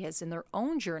buyer is in their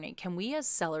own journey can we as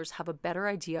sellers have a better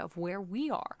idea of where we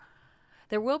are.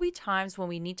 There will be times when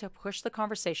we need to push the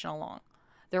conversation along.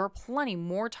 There are plenty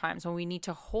more times when we need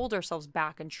to hold ourselves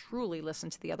back and truly listen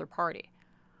to the other party.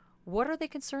 What are they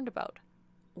concerned about?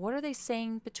 What are they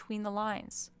saying between the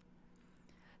lines?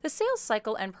 The sales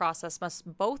cycle and process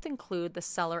must both include the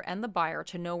seller and the buyer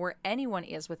to know where anyone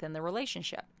is within the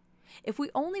relationship. If we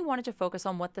only wanted to focus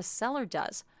on what the seller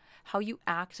does, how you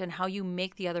act and how you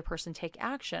make the other person take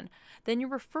action, then you're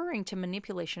referring to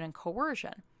manipulation and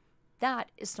coercion. That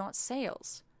is not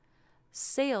sales.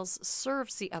 Sales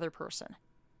serves the other person.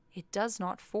 It does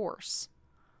not force.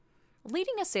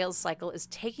 Leading a sales cycle is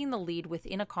taking the lead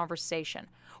within a conversation.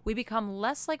 We become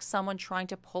less like someone trying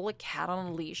to pull a cat on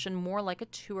a leash and more like a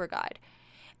tour guide.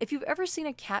 If you've ever seen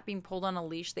a cat being pulled on a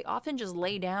leash, they often just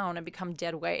lay down and become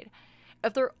dead weight.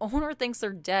 If their owner thinks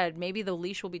they're dead, maybe the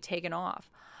leash will be taken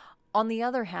off. On the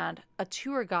other hand, a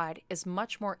tour guide is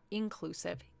much more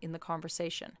inclusive in the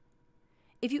conversation.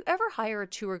 If you ever hire a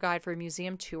tour guide for a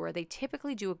museum tour, they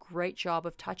typically do a great job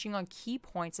of touching on key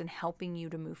points and helping you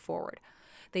to move forward.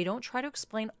 They don't try to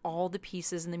explain all the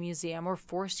pieces in the museum or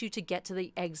force you to get to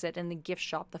the exit and the gift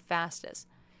shop the fastest.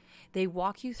 They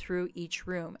walk you through each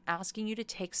room, asking you to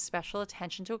take special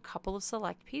attention to a couple of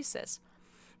select pieces.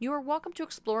 You are welcome to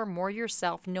explore more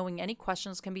yourself, knowing any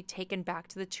questions can be taken back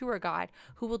to the tour guide,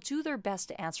 who will do their best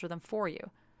to answer them for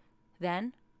you.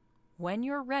 Then, when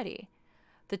you're ready,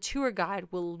 the tour guide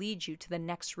will lead you to the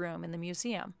next room in the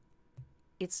museum.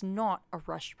 It's not a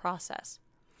rushed process.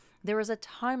 There is a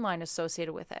timeline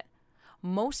associated with it.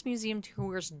 Most museum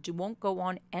tours won't go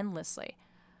on endlessly,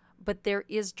 but there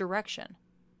is direction.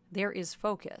 There is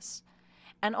focus.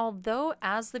 And although,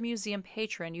 as the museum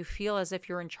patron, you feel as if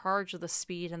you're in charge of the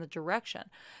speed and the direction,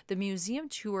 the museum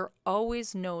tour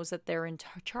always knows that they're in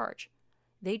charge.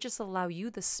 They just allow you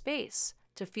the space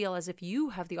to feel as if you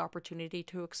have the opportunity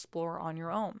to explore on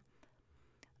your own.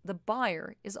 The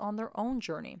buyer is on their own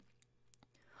journey.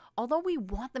 Although we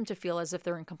want them to feel as if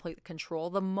they're in complete control,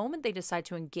 the moment they decide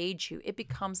to engage you, it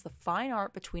becomes the fine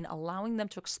art between allowing them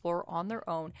to explore on their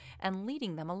own and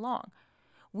leading them along.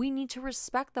 We need to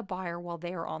respect the buyer while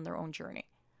they are on their own journey.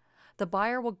 The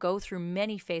buyer will go through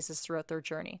many phases throughout their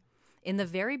journey. In the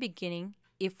very beginning,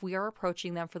 if we are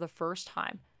approaching them for the first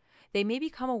time, they may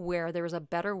become aware there is a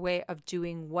better way of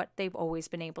doing what they've always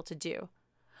been able to do.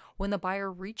 When the buyer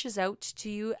reaches out to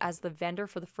you as the vendor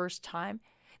for the first time,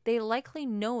 they likely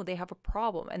know they have a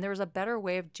problem and there is a better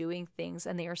way of doing things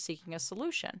and they are seeking a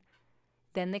solution.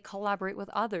 Then they collaborate with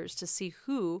others to see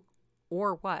who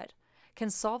or what can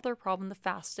solve their problem the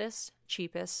fastest,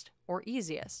 cheapest, or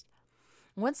easiest.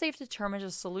 Once they've determined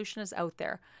a solution is out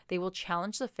there, they will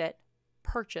challenge the fit,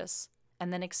 purchase,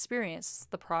 and then experience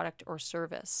the product or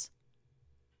service.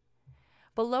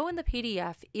 Below in the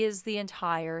PDF is the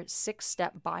entire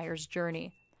 6-step buyer's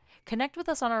journey. Connect with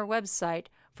us on our website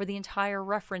for the entire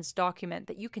reference document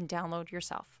that you can download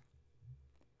yourself.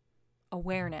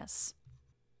 Awareness.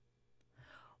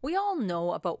 We all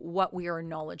know about what we are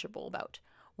knowledgeable about,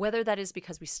 whether that is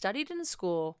because we studied in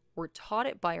school, were taught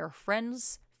it by our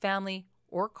friends, family,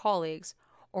 or colleagues,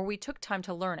 or we took time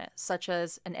to learn it, such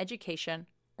as an education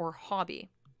or hobby.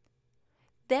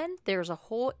 Then there's a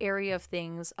whole area of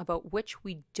things about which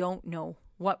we don't know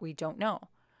what we don't know.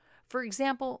 For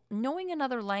example, knowing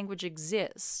another language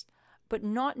exists, but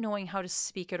not knowing how to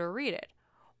speak it or read it,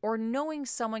 or knowing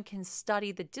someone can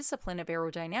study the discipline of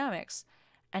aerodynamics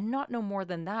and not know more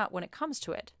than that when it comes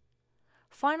to it.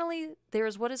 Finally, there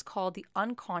is what is called the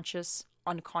unconscious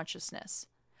unconsciousness.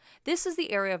 This is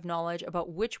the area of knowledge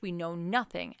about which we know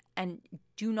nothing and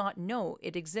do not know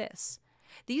it exists.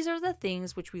 These are the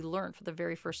things which we learn for the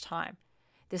very first time.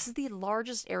 This is the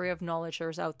largest area of knowledge there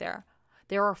is out there.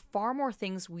 There are far more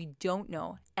things we don't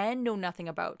know and know nothing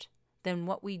about than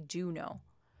what we do know.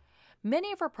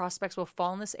 Many of our prospects will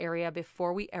fall in this area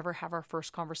before we ever have our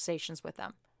first conversations with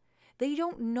them. They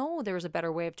don't know there is a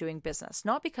better way of doing business,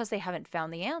 not because they haven't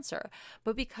found the answer,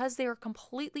 but because they are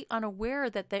completely unaware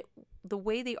that the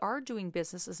way they are doing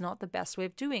business is not the best way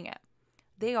of doing it.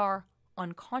 They are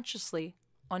unconsciously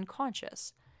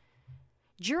unconscious.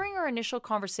 During our initial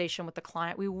conversation with the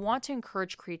client, we want to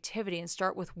encourage creativity and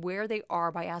start with where they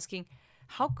are by asking,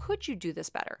 how could you do this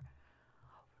better?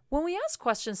 When we ask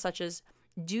questions such as,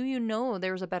 do you know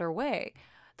there's a better way?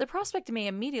 The prospect may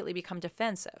immediately become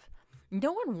defensive.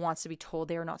 No one wants to be told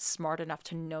they are not smart enough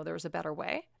to know there's a better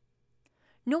way.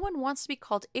 No one wants to be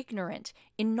called ignorant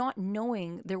in not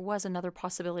knowing there was another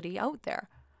possibility out there.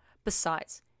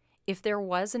 Besides, if there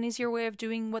was an easier way of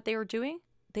doing what they are doing,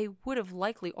 they would have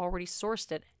likely already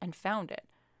sourced it and found it.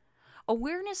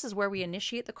 Awareness is where we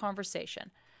initiate the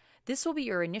conversation. This will be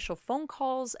your initial phone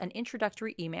calls and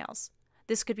introductory emails.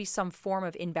 This could be some form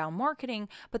of inbound marketing,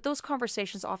 but those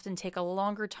conversations often take a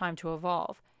longer time to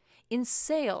evolve. In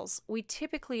sales, we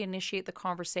typically initiate the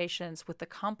conversations with the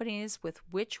companies with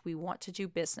which we want to do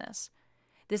business.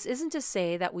 This isn't to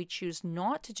say that we choose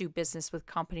not to do business with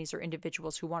companies or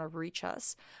individuals who want to reach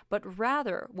us, but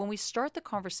rather, when we start the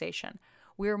conversation,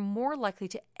 we are more likely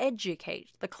to educate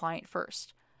the client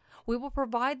first. We will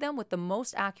provide them with the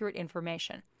most accurate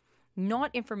information,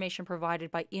 not information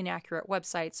provided by inaccurate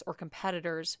websites or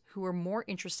competitors who are more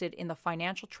interested in the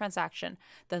financial transaction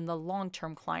than the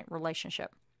long-term client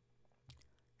relationship.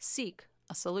 Seek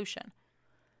a solution.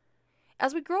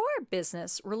 As we grow our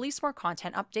business, release more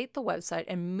content, update the website,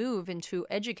 and move into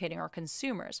educating our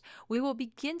consumers, we will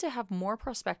begin to have more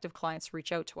prospective clients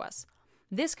reach out to us.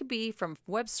 This could be from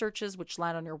web searches which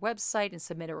land on your website and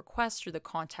submit a request through the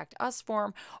Contact Us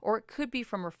form, or it could be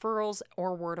from referrals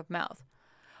or word of mouth.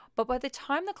 But by the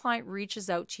time the client reaches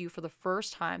out to you for the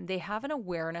first time, they have an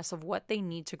awareness of what they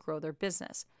need to grow their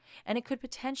business, and it could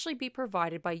potentially be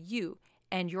provided by you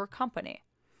and your company.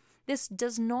 This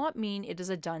does not mean it is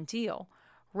a done deal.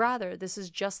 Rather, this is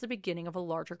just the beginning of a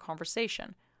larger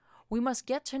conversation. We must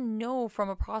get to know from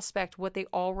a prospect what they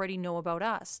already know about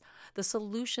us, the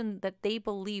solution that they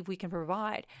believe we can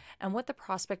provide, and what the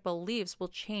prospect believes will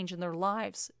change in their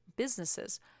lives,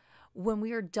 businesses, when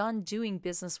we are done doing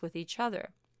business with each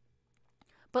other.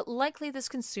 But likely this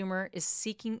consumer is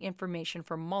seeking information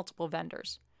from multiple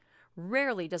vendors.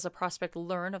 Rarely does a prospect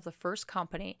learn of the first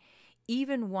company,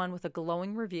 even one with a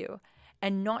glowing review,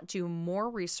 and not do more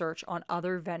research on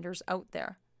other vendors out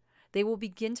there. They will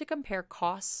begin to compare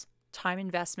costs, time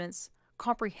investments,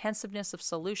 comprehensiveness of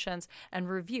solutions, and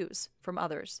reviews from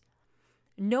others.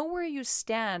 Know where you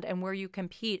stand and where you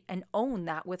compete and own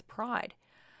that with pride.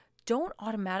 Don't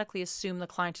automatically assume the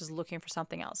client is looking for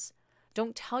something else.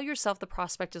 Don't tell yourself the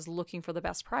prospect is looking for the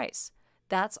best price.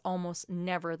 That's almost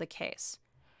never the case.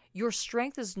 Your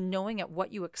strength is knowing at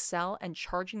what you excel and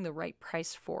charging the right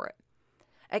price for it.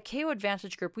 At KO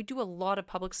Advantage Group, we do a lot of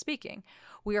public speaking.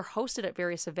 We are hosted at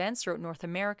various events throughout North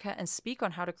America and speak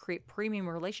on how to create premium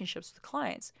relationships with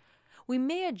clients. We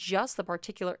may adjust the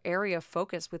particular area of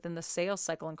focus within the sales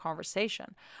cycle and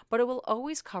conversation, but it will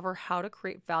always cover how to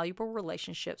create valuable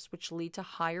relationships which lead to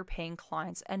higher paying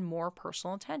clients and more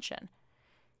personal attention.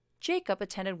 Jacob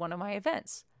attended one of my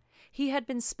events. He had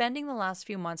been spending the last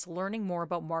few months learning more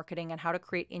about marketing and how to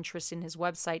create interest in his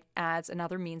website, ads, and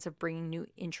other means of bringing new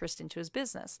interest into his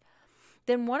business.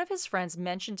 Then one of his friends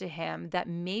mentioned to him that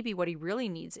maybe what he really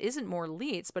needs isn't more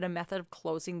leads, but a method of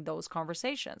closing those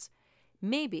conversations.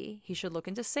 Maybe he should look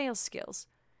into sales skills.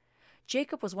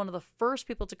 Jacob was one of the first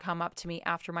people to come up to me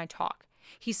after my talk.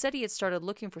 He said he had started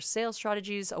looking for sales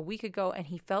strategies a week ago, and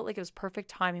he felt like it was perfect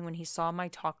timing when he saw my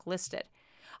talk listed.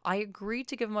 I agreed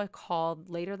to give him a call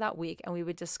later that week, and we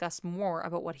would discuss more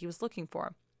about what he was looking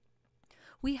for.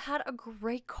 We had a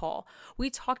great call. We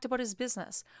talked about his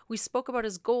business. We spoke about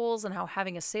his goals and how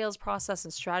having a sales process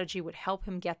and strategy would help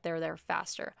him get there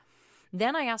faster.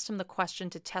 Then I asked him the question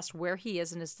to test where he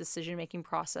is in his decision-making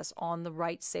process on the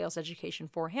right sales education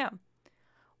for him.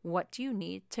 What do you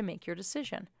need to make your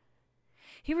decision?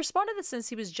 He responded that since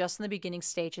he was just in the beginning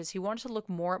stages, he wanted to look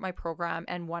more at my program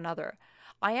and one other.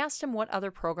 I asked him what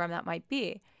other program that might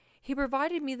be. He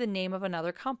provided me the name of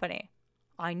another company.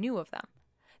 I knew of them.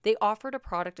 They offered a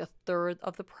product a third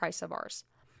of the price of ours.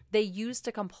 They used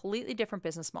a completely different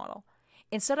business model.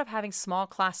 Instead of having small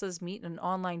classes meet in an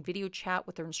online video chat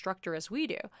with their instructor as we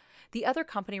do, the other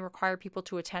company required people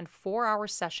to attend 4-hour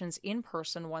sessions in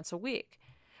person once a week.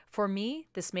 For me,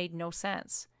 this made no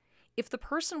sense. If the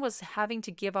person was having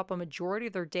to give up a majority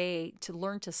of their day to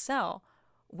learn to sell,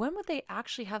 when would they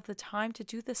actually have the time to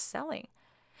do this selling?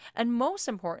 And most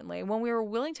importantly, when we were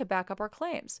willing to back up our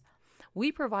claims.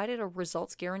 We provided a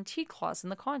results guarantee clause in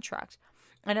the contract.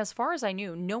 And as far as I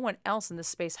knew, no one else in this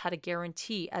space had a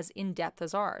guarantee as in-depth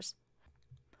as ours.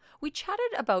 We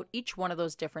chatted about each one of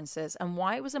those differences and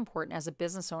why it was important as a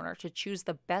business owner to choose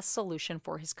the best solution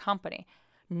for his company,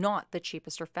 not the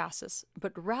cheapest or fastest,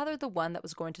 but rather the one that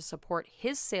was going to support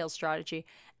his sales strategy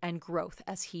and growth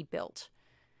as he built.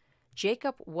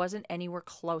 Jacob wasn't anywhere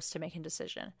close to making a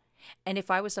decision, and if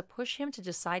I was to push him to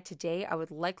decide today, I would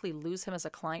likely lose him as a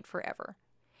client forever.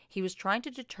 He was trying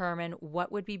to determine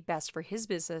what would be best for his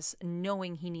business,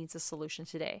 knowing he needs a solution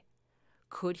today.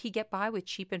 Could he get by with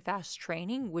cheap and fast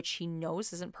training, which he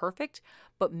knows isn't perfect,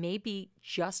 but may be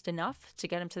just enough to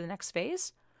get him to the next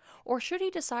phase? Or should he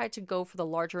decide to go for the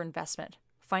larger investment,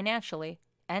 financially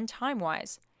and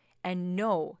time-wise, and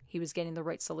know he was getting the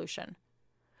right solution?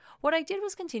 What I did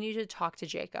was continue to talk to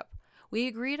Jacob. We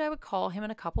agreed I would call him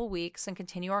in a couple weeks and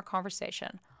continue our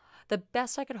conversation. The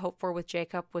best I could hope for with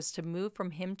Jacob was to move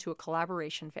from him to a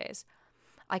collaboration phase.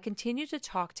 I continued to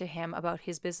talk to him about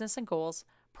his business and goals,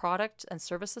 product and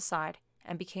service aside,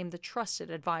 and became the trusted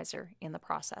advisor in the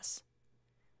process.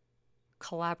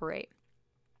 Collaborate.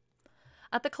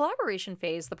 At the collaboration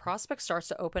phase, the prospect starts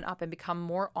to open up and become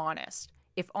more honest,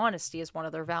 if honesty is one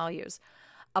of their values,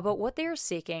 about what they are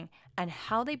seeking and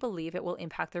how they believe it will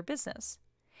impact their business.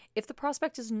 If the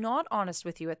prospect is not honest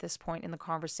with you at this point in the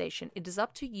conversation, it is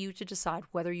up to you to decide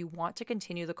whether you want to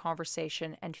continue the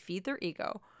conversation and feed their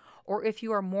ego, or if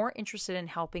you are more interested in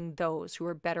helping those who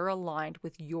are better aligned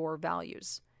with your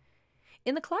values.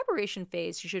 In the collaboration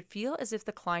phase, you should feel as if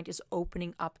the client is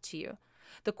opening up to you.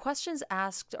 The questions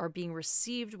asked are being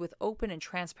received with open and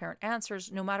transparent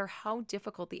answers, no matter how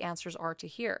difficult the answers are to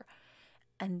hear.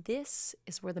 And this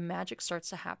is where the magic starts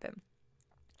to happen.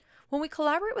 When we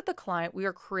collaborate with the client, we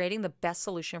are creating the best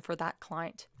solution for that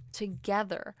client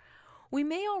together. We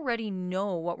may already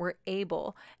know what we're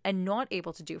able and not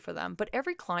able to do for them, but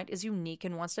every client is unique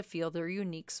and wants to feel their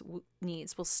unique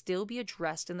needs will still be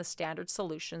addressed in the standard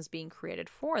solutions being created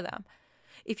for them.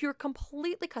 If you're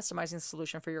completely customizing the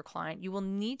solution for your client, you will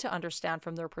need to understand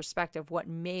from their perspective what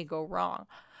may go wrong,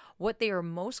 what they are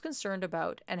most concerned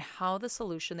about, and how the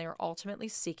solution they are ultimately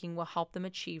seeking will help them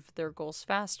achieve their goals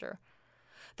faster.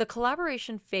 The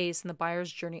collaboration phase in the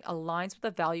buyer's journey aligns with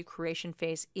the value creation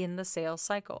phase in the sales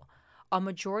cycle. A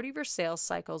majority of your sales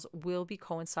cycles will be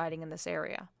coinciding in this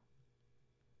area.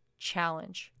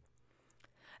 Challenge.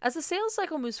 As the sales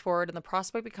cycle moves forward and the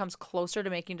prospect becomes closer to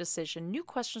making a decision, new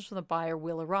questions from the buyer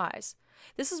will arise.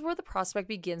 This is where the prospect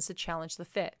begins to challenge the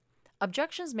fit.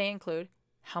 Objections may include,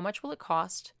 How much will it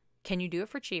cost? Can you do it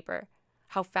for cheaper?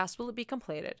 How fast will it be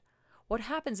completed? What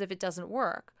happens if it doesn't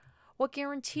work? What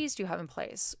guarantees do you have in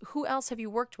place? Who else have you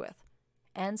worked with?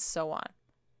 And so on.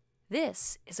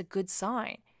 This is a good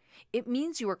sign. It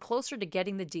means you are closer to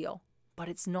getting the deal, but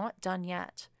it's not done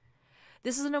yet.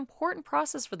 This is an important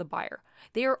process for the buyer.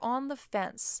 They are on the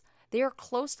fence. They are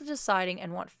close to deciding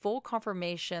and want full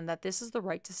confirmation that this is the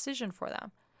right decision for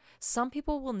them. Some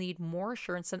people will need more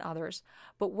assurance than others,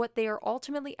 but what they are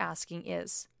ultimately asking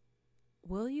is,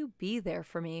 will you be there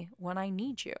for me when I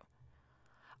need you?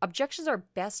 Objections are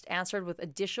best answered with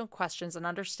additional questions and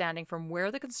understanding from where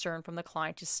the concern from the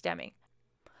client is stemming.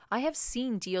 I have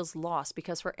seen deals lost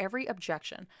because for every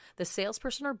objection, the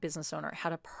salesperson or business owner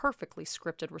had a perfectly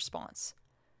scripted response.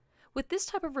 With this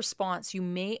type of response, you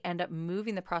may end up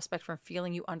moving the prospect from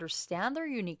feeling you understand their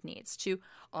unique needs to,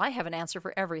 I have an answer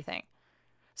for everything.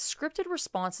 Scripted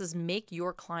responses make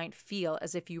your client feel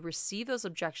as if you receive those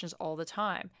objections all the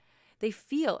time. They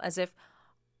feel as if,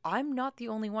 I'm not the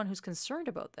only one who's concerned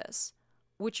about this,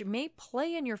 which may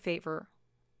play in your favor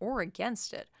or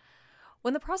against it.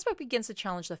 When the prospect begins to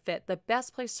challenge the fit, the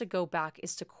best place to go back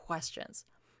is to questions.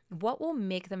 What will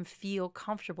make them feel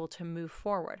comfortable to move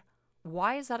forward?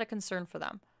 Why is that a concern for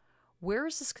them? Where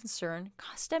is this concern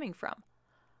stemming from?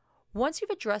 Once you've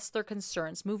addressed their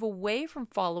concerns, move away from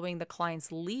following the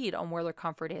client's lead on where their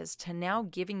comfort is to now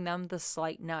giving them the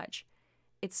slight nudge.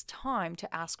 It's time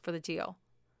to ask for the deal.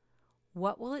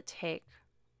 What will it take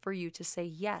for you to say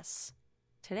yes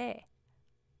today?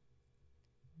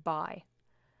 Buy.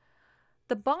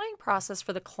 The buying process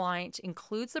for the client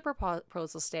includes the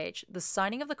proposal stage, the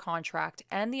signing of the contract,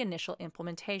 and the initial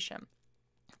implementation.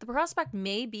 The prospect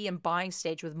may be in buying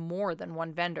stage with more than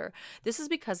one vendor. This is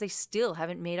because they still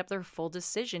haven't made up their full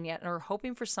decision yet and are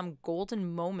hoping for some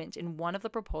golden moment in one of the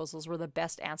proposals where the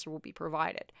best answer will be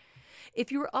provided.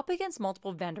 If you are up against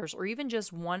multiple vendors or even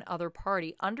just one other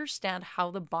party, understand how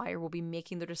the buyer will be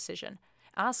making their decision.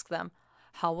 Ask them,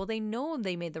 how will they know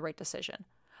they made the right decision?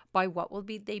 By what will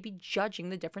they be judging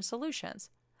the different solutions?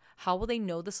 How will they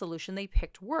know the solution they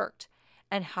picked worked?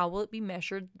 And how will it be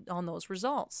measured on those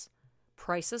results?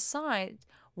 Price aside,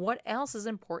 what else is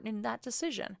important in that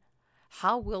decision?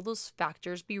 How will those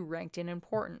factors be ranked in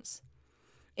importance?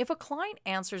 If a client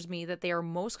answers me that they are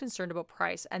most concerned about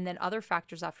price and then other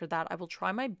factors after that, I will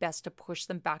try my best to push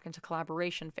them back into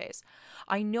collaboration phase.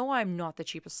 I know I'm not the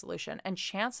cheapest solution, and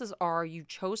chances are you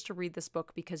chose to read this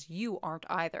book because you aren't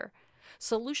either.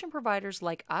 Solution providers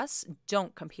like us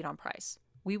don't compete on price.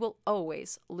 We will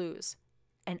always lose,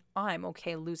 and I'm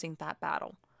okay losing that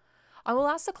battle. I will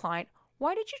ask the client,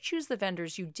 why did you choose the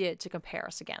vendors you did to compare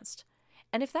us against?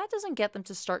 And if that doesn't get them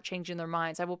to start changing their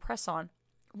minds, I will press on.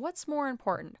 What's more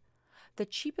important, the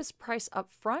cheapest price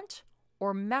up front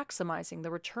or maximizing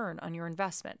the return on your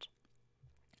investment?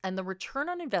 And the return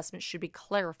on investment should be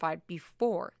clarified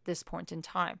before this point in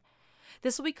time.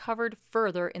 This will be covered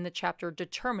further in the chapter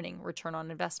Determining Return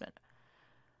on Investment.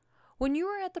 When you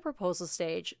are at the proposal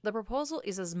stage, the proposal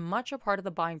is as much a part of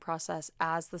the buying process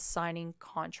as the signing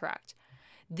contract.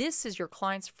 This is your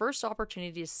client's first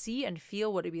opportunity to see and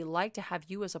feel what it would be like to have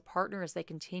you as a partner as they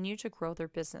continue to grow their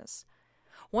business.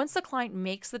 Once the client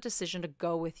makes the decision to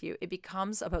go with you, it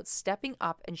becomes about stepping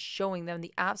up and showing them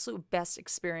the absolute best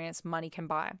experience money can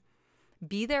buy.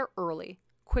 Be there early,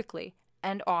 quickly,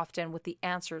 and often with the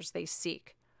answers they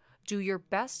seek. Do your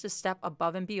best to step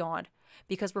above and beyond,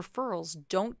 because referrals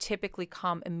don't typically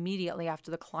come immediately after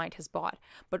the client has bought,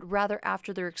 but rather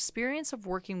after their experience of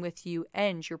working with you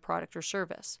and your product or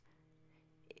service.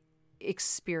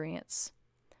 Experience.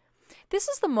 This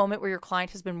is the moment where your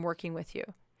client has been working with you,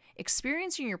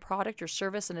 experiencing your product or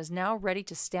service, and is now ready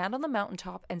to stand on the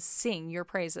mountaintop and sing your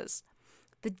praises.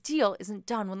 The deal isn't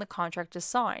done when the contract is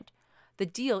signed. The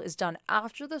deal is done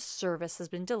after the service has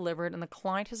been delivered and the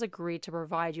client has agreed to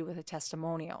provide you with a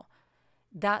testimonial.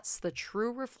 That's the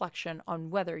true reflection on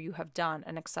whether you have done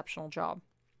an exceptional job.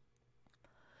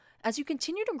 As you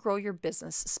continue to grow your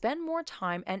business, spend more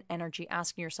time and energy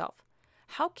asking yourself,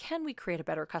 how can we create a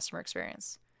better customer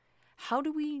experience? How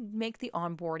do we make the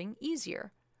onboarding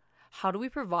easier? How do we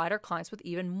provide our clients with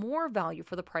even more value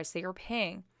for the price they are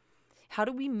paying? How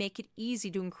do we make it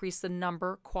easy to increase the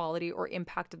number, quality, or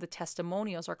impact of the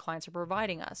testimonials our clients are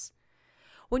providing us?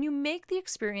 When you make the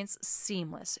experience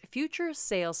seamless, future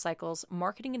sales cycles,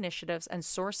 marketing initiatives, and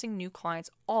sourcing new clients,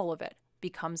 all of it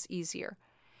becomes easier.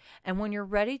 And when you're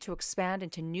ready to expand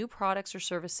into new products or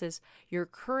services, your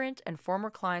current and former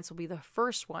clients will be the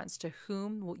first ones to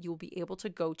whom you'll be able to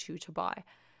go to buy.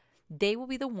 They will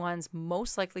be the ones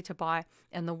most likely to buy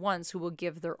and the ones who will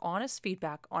give their honest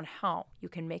feedback on how you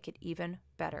can make it even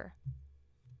better.